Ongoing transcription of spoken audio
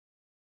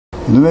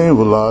In the name of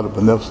Allah, the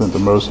Beneficent, the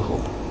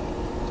Merciful.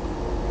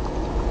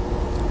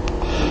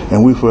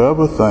 And we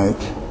forever thank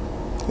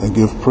and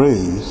give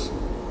praise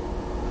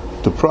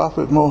to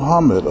Prophet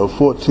Muhammad of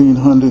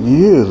 1400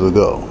 years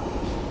ago.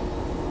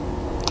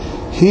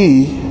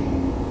 He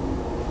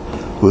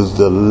was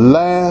the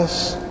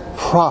last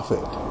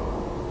prophet.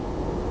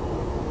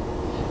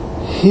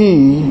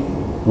 He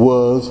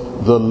was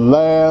the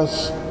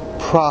last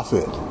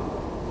prophet.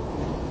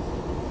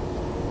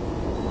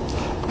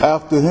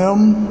 After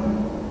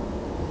him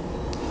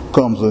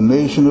comes a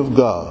nation of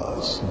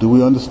gods. Do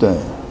we understand?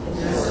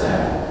 Yes,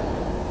 sir.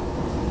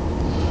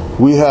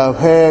 We have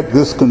had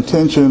this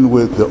contention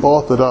with the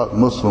Orthodox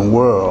Muslim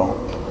world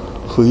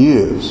for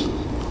years.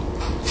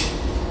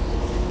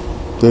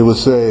 They would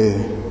say,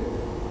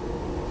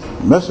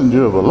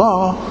 messenger of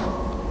Allah?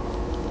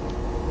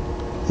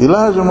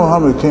 Elijah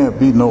Muhammad can't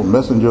be no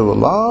messenger of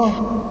Allah.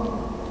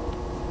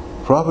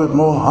 Prophet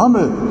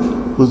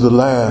Muhammad was the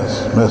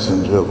last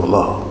messenger of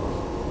Allah.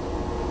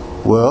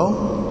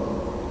 Well,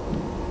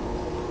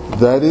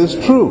 that is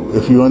true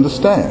if you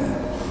understand.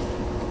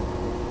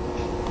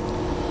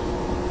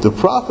 The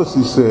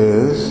prophecy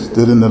says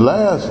that in the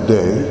last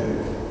day,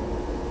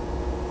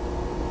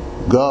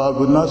 God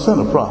would not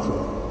send a prophet.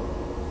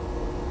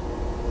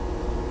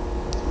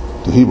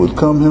 That he would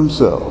come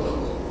himself.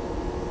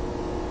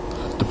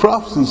 The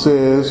prophecy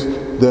says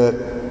that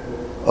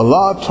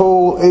Allah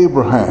told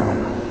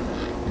Abraham,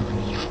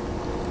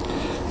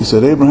 he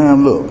said,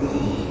 Abraham, look,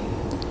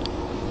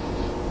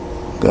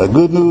 got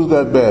good news,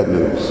 got bad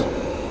news.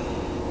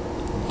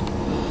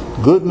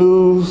 Good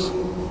news,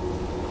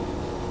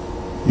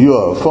 you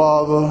are a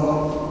father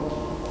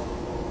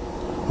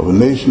of a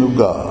nation of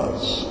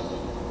gods.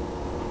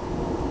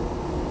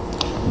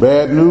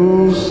 Bad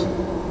news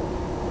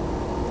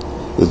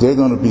is they're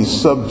going to be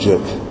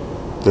subject,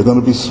 they're going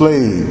to be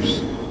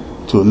slaves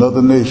to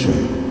another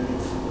nation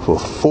for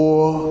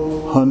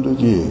 400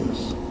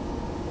 years.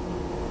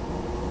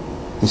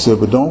 He said,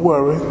 but don't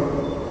worry.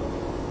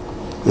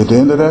 At the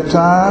end of that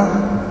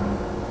time,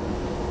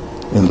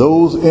 in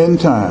those end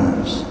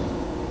times,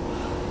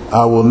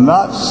 I will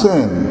not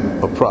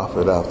send a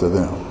prophet after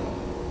them.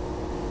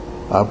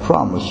 I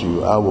promise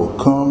you, I will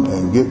come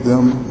and get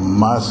them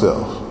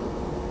myself.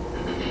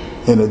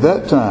 And at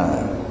that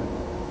time,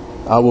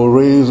 I will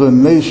raise a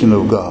nation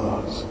of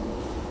gods.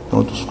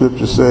 Don't the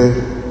scripture say,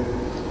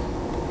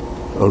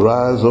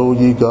 arise, O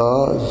ye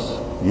gods,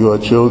 you are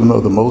children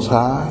of the Most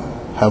High.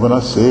 Haven't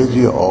I said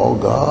ye are all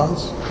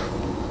gods?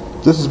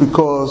 This is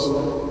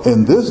because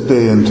in this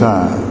day and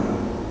time,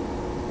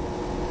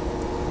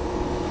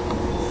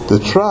 the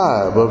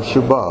tribe of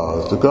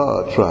Shabazz, the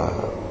God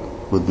tribe,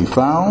 would be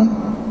found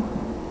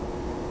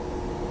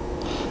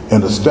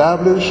and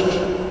established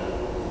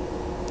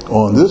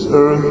on this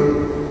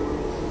earth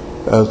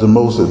as the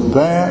most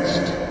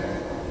advanced,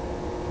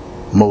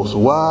 most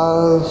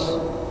wise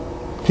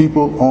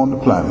people on the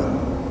planet,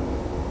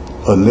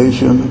 a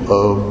nation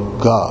of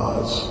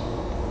gods.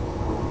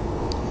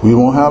 We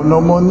won't have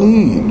no more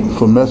need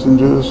for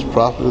messengers,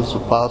 prophets,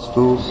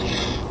 apostles,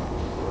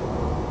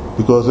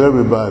 because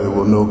everybody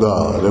will know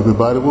God.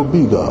 Everybody will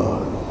be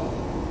God.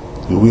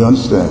 Do we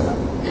understand?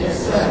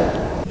 Yes, sir.